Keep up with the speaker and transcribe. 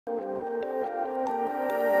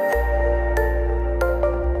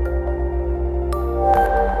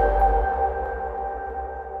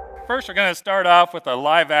First, we're going to start off with a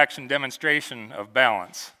live action demonstration of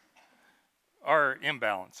balance, or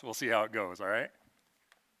imbalance. We'll see how it goes, all right?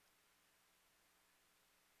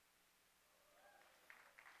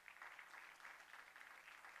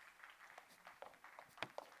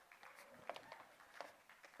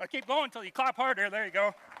 I'll keep going until you clap harder. There you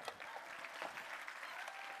go.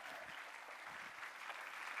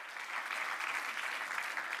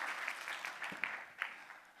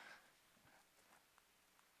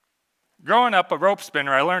 Growing up a rope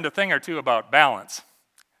spinner, I learned a thing or two about balance.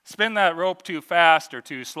 Spin that rope too fast or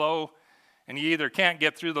too slow, and you either can't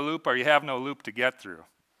get through the loop or you have no loop to get through.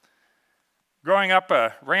 Growing up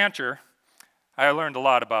a rancher, I learned a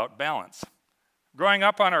lot about balance. Growing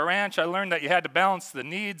up on a ranch, I learned that you had to balance the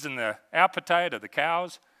needs and the appetite of the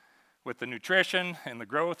cows with the nutrition and the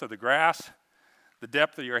growth of the grass, the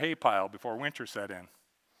depth of your hay pile before winter set in.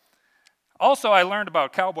 Also, I learned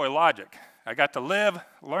about cowboy logic. I got to live,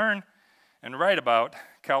 learn, and write about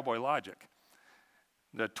cowboy logic.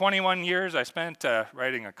 The 21 years I spent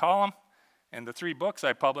writing a column, and the 3 books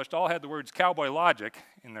I published all had the words cowboy logic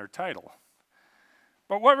in their title.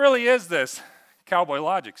 But what really is this cowboy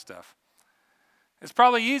logic stuff? It's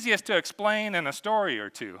probably easiest to explain in a story or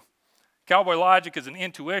two. Cowboy logic is an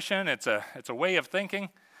intuition, it's a way of thinking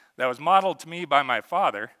that was modeled to me by my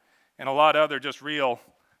father and a lot of other just real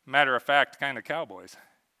matter-of-fact kind of cowboys.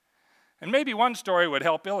 And maybe one story would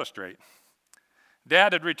help illustrate.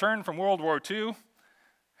 Dad had returned from World War II,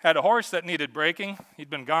 had a horse that needed breaking.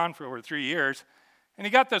 He'd been gone for over 3 years, and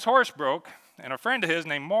he got this horse broke, and a friend of his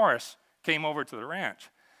named Morris came over to the ranch.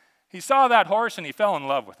 He saw that horse and he fell in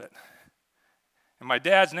love with it. And my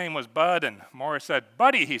dad's name was Bud, and Morris said,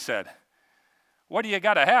 "Buddy," he said, "what do you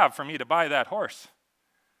got to have for me to buy that horse?"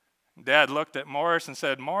 Dad looked at Morris and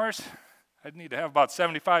said, "Morris, I'd need to have about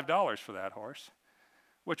 $75 for that horse,"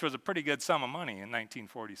 which was a pretty good sum of money in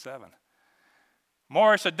 1947.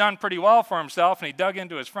 Morris had done pretty well for himself, and he dug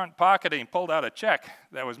into his front pocket and he pulled out a check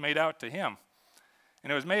that was made out to him.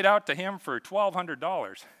 And it was made out to him for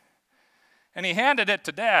 $1,200. And he handed it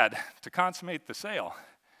to Dad to consummate the sale.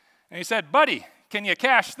 And he said, "Buddy, can you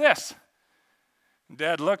cash this?" And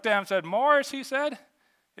Dad looked at him and said, "Morris," he said,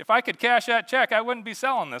 "if I could cash that check, I wouldn't be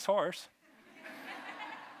selling this horse."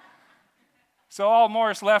 So all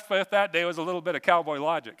Morris left with that day was a little bit of cowboy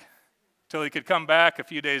logic, till he could come back a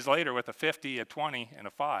few days later with a 50, a 20, and a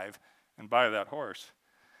 5 and buy that horse.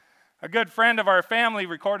 A good friend of our family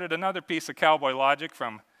recorded another piece of cowboy logic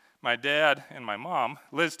from my dad and my mom,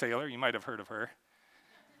 Liz Taylor. You might have heard of her.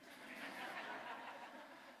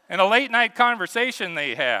 And a late night conversation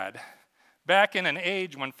they had back in an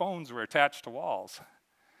age when phones were attached to walls.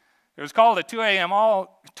 It was called a 2 a.m.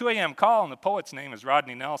 call, and the poet's name is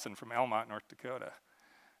Rodney Nelson from Elmont, North Dakota.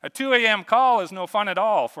 A 2 a.m. call is no fun at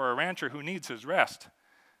all for a rancher who needs his rest.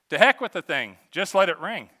 To heck with the thing, just let it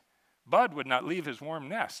ring. Bud would not leave his warm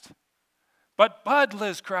nest. "But Bud,"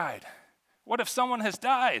 Liz cried, "what if someone has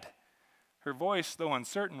died?" Her voice, though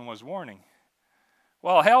uncertain, was warning.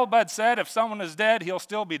 "Well, hell," Bud said, "if someone is dead, he'll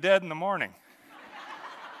still be dead in the morning."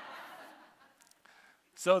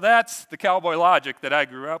 So that's the cowboy logic that I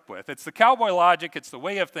grew up with. It's the cowboy logic, it's the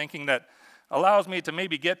way of thinking that allows me to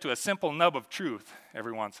maybe get to a simple nub of truth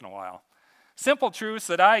every once in a while. Simple truths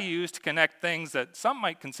that I use to connect things that some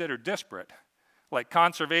might consider disparate, like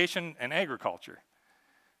conservation and agriculture.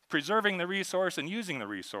 Preserving the resource and using the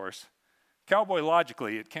resource, cowboy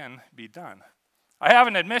logically, it can be done. I have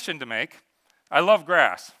an admission to make. I love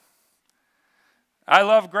grass. I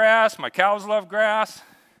love grass, my cows love grass,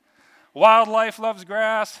 wildlife loves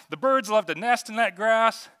grass, the birds love to nest in that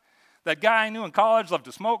grass, that guy I knew in college loved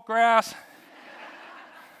to smoke grass.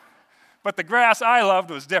 But the grass I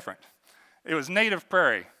loved was different. It was native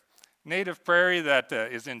prairie that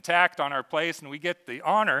is intact on our place, and we get the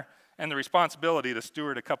honor and the responsibility to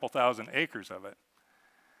steward a couple thousand acres of it.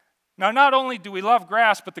 Now, not only do we love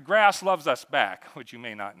grass, but the grass loves us back, which you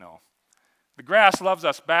may not know. The grass loves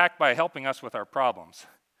us back by helping us with our problems.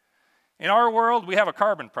 In our world, we have a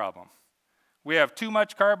carbon problem. We have too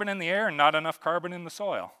much carbon in the air and not enough carbon in the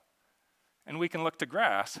soil. And we can look to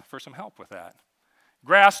grass for some help with that.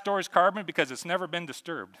 Grass stores carbon because it's never been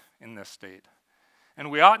disturbed in this state. And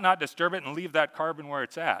we ought not disturb it and leave that carbon where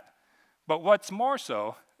it's at. But what's more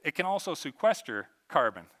so, it can also sequester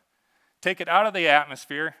carbon. Take it out of the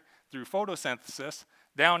atmosphere through photosynthesis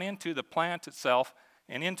down into the plant itself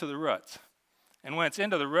and into the roots. And when it's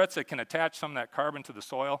into the roots, it can attach some of that carbon to the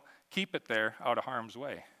soil, keep it there out of harm's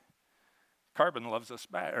way. Carbon loves us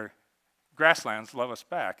back, or grasslands love us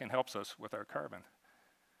back and helps us with our carbon.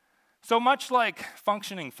 So much like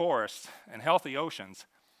functioning forests and healthy oceans,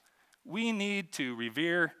 we need to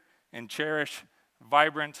revere and cherish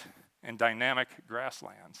vibrant, and dynamic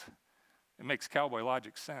grasslands. It makes cowboy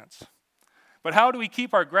logic sense. But how do we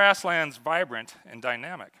keep our grasslands vibrant and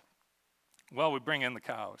dynamic? Well, we bring in the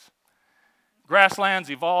cows. Grasslands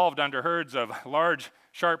evolved under herds of large,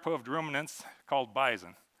 sharp-hoofed ruminants called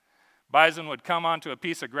bison. Bison would come onto a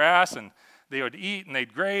piece of grass, and they would eat, and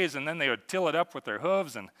they'd graze, and then they would till it up with their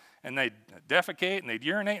hooves, and they'd defecate, and they'd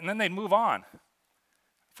urinate, and then they'd move on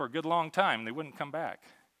for a good long time. They wouldn't come back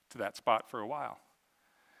to that spot for a while.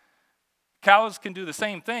 Cows can do the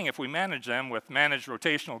same thing if we manage them with managed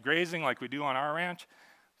rotational grazing like we do on our ranch.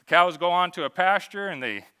 The cows go onto a pasture, and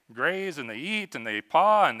they graze, and they eat, and they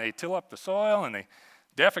paw, and they till up the soil, and they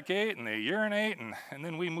defecate, and they urinate, and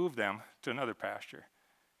then we move them to another pasture.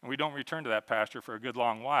 And we don't return to that pasture for a good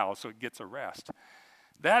long while, so it gets a rest.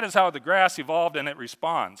 That is how the grass evolved, and it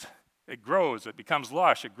responds. It grows, it becomes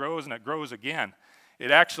lush, it grows, and it grows again. It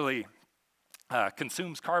actually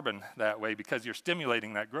consumes carbon that way because you're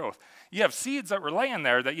stimulating that growth. You have seeds that were laying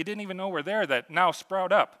there that you didn't even know were there that now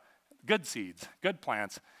sprout up. Good seeds, good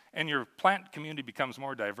plants, and your plant community becomes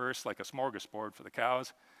more diverse, like a smorgasbord for the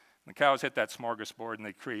cows. And the cows hit that smorgasbord and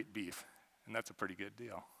they create beef, and that's a pretty good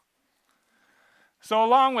deal. So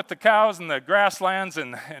along with the cows and the grasslands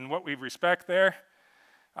and what we respect there,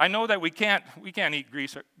 I know that we can't eat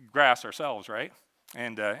grass ourselves, right?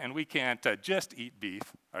 And we can't just eat beef,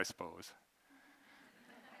 I suppose.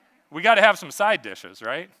 We got to have some side dishes,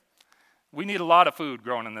 right? We need a lot of food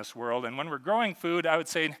grown in this world, and when we're growing food, I would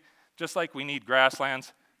say, just like we need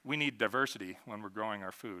grasslands, we need diversity when we're growing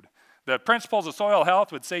our food. The principles of soil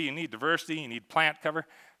health would say you need diversity, you need plant cover.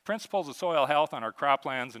 Principles of soil health on our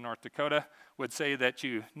croplands in North Dakota would say that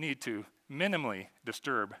you need to minimally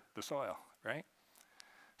disturb the soil, right?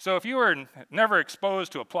 So if you were never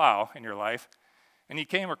exposed to a plow in your life, and you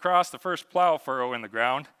came across the first plow furrow in the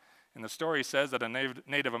ground, and the story says that a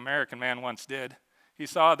Native American man once did, he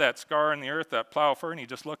saw that scar in the earth, that plow fur, and he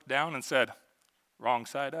just looked down and said, wrong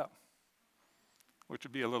side up, which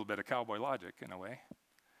would be a little bit of cowboy logic in a way.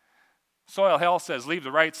 Soil health says leave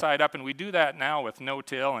the right side up, and we do that now with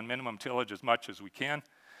no-till and minimum tillage as much as we can.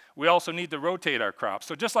 We also need to rotate our crops.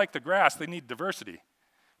 So just like the grass, they need diversity.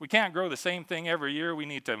 We can't grow the same thing every year. We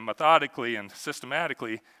need to methodically and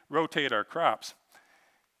systematically rotate our crops.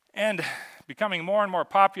 And becoming more and more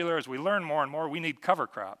popular as we learn more and more, we need cover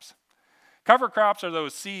crops. Cover crops are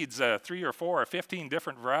those seeds, 3 or 4 or 15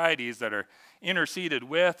 different varieties that are interseeded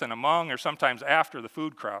with and among or sometimes after the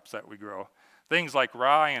food crops that we grow. Things like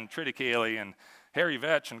rye and triticale and hairy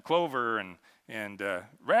vetch and clover and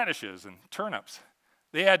radishes and turnips.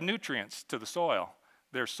 They add nutrients to the soil.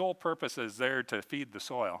 Their sole purpose is there to feed the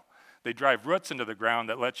soil. They drive roots into the ground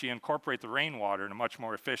that lets you incorporate the rainwater in a much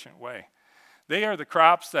more efficient way. They are the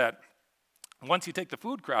crops that, once you take the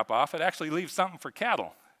food crop off, it actually leaves something for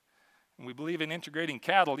cattle. And we believe in integrating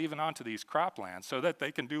cattle even onto these croplands so that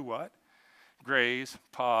they can do what? Graze,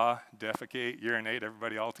 paw, defecate, urinate,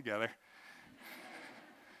 everybody all together.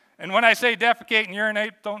 And when I say defecate and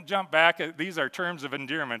urinate, don't jump back. These are terms of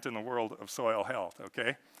endearment in the world of soil health,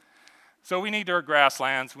 okay? So we need our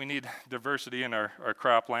grasslands, we need diversity in our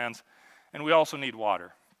croplands, and we also need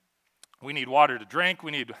water. We need water to drink,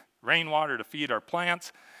 we need rainwater to feed our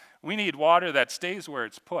plants. We need water that stays where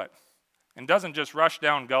it's put and doesn't just rush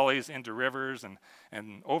down gullies into rivers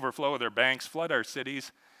and overflow their banks, flood our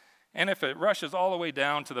cities. And if it rushes all the way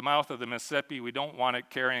down to the mouth of the Mississippi, we don't want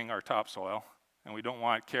it carrying our topsoil, and we don't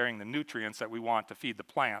want it carrying the nutrients that we want to feed the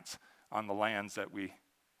plants on the lands that we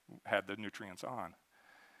had the nutrients on.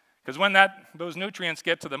 Because when those nutrients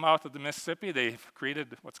get to the mouth of the Mississippi, they've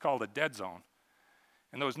created what's called a dead zone.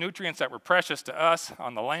 And those nutrients that were precious to us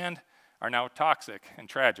on the land are now toxic and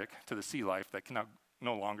tragic to the sea life that can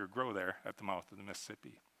no longer grow there at the mouth of the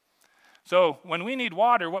Mississippi. So when we need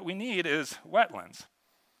water, what we need is wetlands.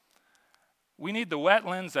 We need the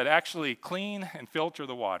wetlands that actually clean and filter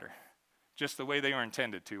the water, just the way they were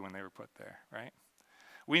intended to when they were put there, right?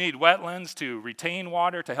 We need wetlands to retain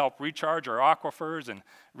water, to help recharge our aquifers and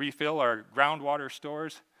refill our groundwater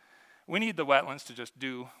stores. We need the wetlands to just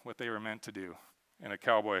do what they were meant to do in a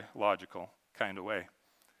cowboy logical kind of way.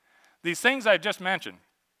 These things I've just mentioned,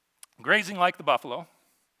 grazing like the buffalo,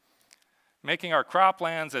 making our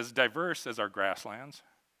croplands as diverse as our grasslands,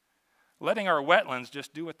 letting our wetlands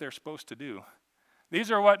just do what they're supposed to do.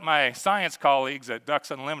 These are what my science colleagues at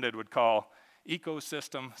Ducks Unlimited would call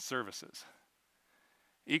ecosystem services.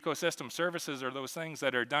 Ecosystem services are those things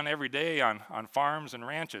that are done every day on farms and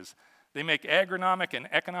ranches. They make agronomic and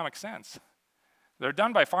economic sense. They're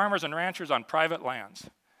done by farmers and ranchers on private lands,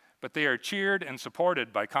 but they are cheered and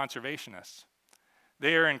supported by conservationists.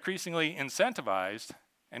 They are increasingly incentivized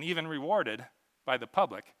and even rewarded by the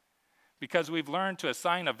public because we've learned to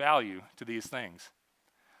assign a value to these things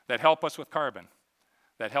that help us with carbon,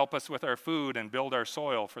 that help us with our food and build our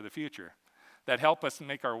soil for the future, that help us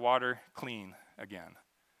make our water clean again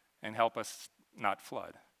and help us not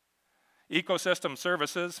flood. Ecosystem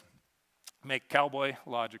services make Cowboy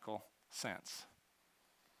logical sense.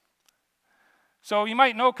 So you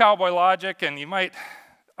might know Cowboy logic and you might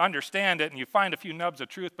understand it and you find a few nubs of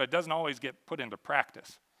truth, but it doesn't always get put into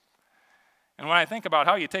practice. And when I think about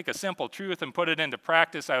how you take a simple truth and put it into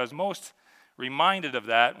practice, I was most reminded of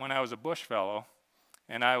that when I was a bush fellow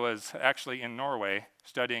and I was actually in Norway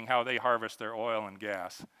studying how they harvest their oil and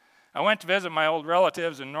gas. I went to visit my old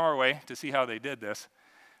relatives in Norway to see how they did this,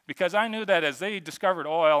 because I knew that as they discovered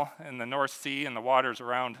oil in the North Sea and the waters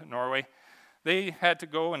around Norway, they had to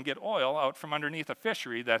go and get oil out from underneath a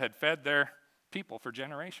fishery that had fed their people for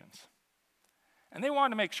generations. And they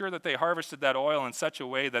wanted to make sure that they harvested that oil in such a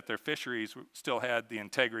way that their fisheries still had the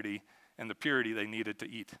integrity and the purity they needed to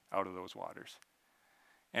eat out of those waters.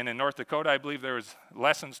 And in North Dakota, I believe there was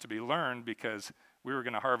lessons to be learned because we were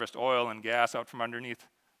going to harvest oil and gas out from underneath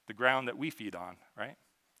the ground that we feed on, right?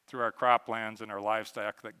 Through our croplands and our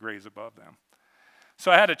livestock that graze above them.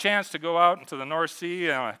 So I had a chance to go out into the North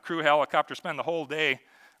Sea on a crew helicopter, spend the whole day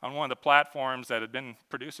on one of the platforms that had been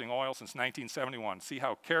producing oil since 1971, see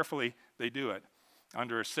how carefully they do it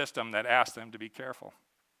under a system that asked them to be careful.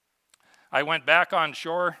 I went back on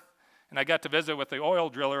shore and I got to visit with the oil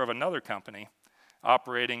driller of another company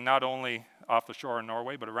operating not only off the shore in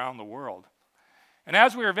Norway but around the world. And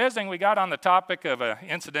as we were visiting, we got on the topic of an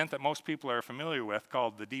incident that most people are familiar with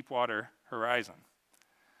called the Deepwater Horizon.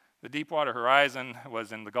 The Deepwater Horizon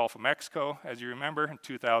was in the Gulf of Mexico, as you remember, in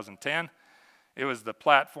 2010. It was the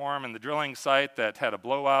platform and the drilling site that had a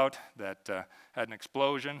blowout, that had an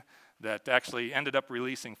explosion, that actually ended up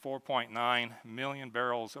releasing 4.9 million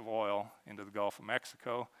barrels of oil into the Gulf of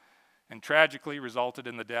Mexico, and tragically resulted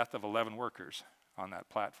in the death of 11 workers on that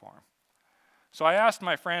platform. So I asked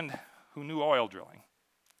my friend who knew oil drilling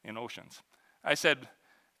in oceans, I said,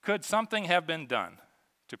 could something have been done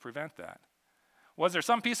to prevent that? Was there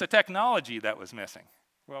some piece of technology that was missing?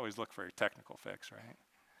 We always look for a technical fix, right?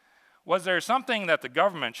 Was there something that the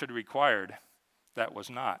government should have required that was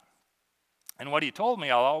not? And what he told me,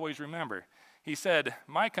 I'll always remember. He said,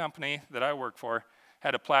 my company that I work for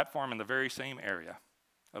had a platform in the very same area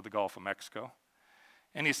of the Gulf of Mexico.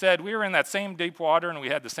 And he said, we were in that same deep water and we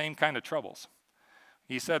had the same kind of troubles.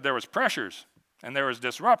 He said there was pressures and there was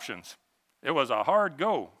disruptions. It was a hard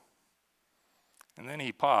go. And then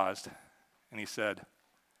he paused and he said,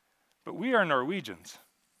 but we are Norwegians.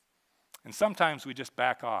 And sometimes we just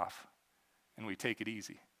back off and we take it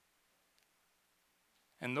easy.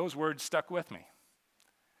 And those words stuck with me.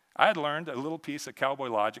 I had learned a little piece of cowboy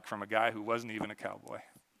logic from a guy who wasn't even a cowboy.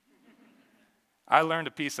 I learned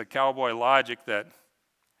a piece of cowboy logic that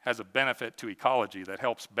has a benefit to ecology, that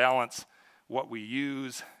helps balance what we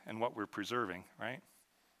use and what we're preserving, right,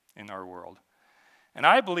 in our world. And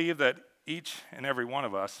I believe that each and every one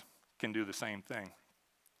of us can do the same thing.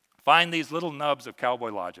 Find these little nubs of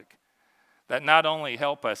cowboy logic that not only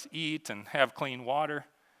help us eat and have clean water,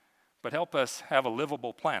 but help us have a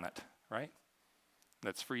livable planet, right,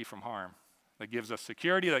 that's free from harm, that gives us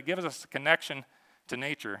security, that gives us a connection to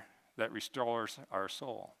nature that restores our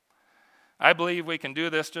soul. I believe we can do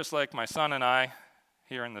this just like my son and I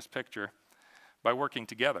here in this picture by working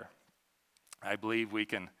together. I believe we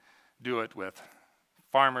can do it with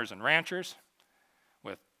farmers and ranchers,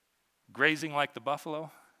 with grazing like the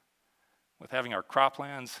buffalo, with having our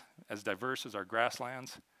croplands as diverse as our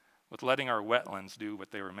grasslands, with letting our wetlands do what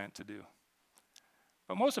they were meant to do.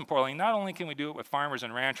 But most importantly, not only can we do it with farmers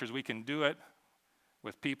and ranchers, we can do it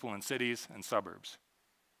with people in cities and suburbs.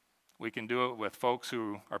 We can do it with folks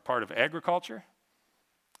who are part of agriculture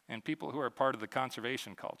and people who are part of the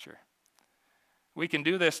conservation culture. We can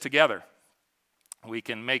do this together. We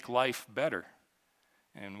can make life better,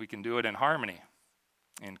 and we can do it in harmony,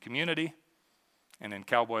 in community, and in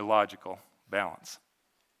cowboy logical balance.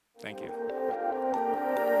 Thank you.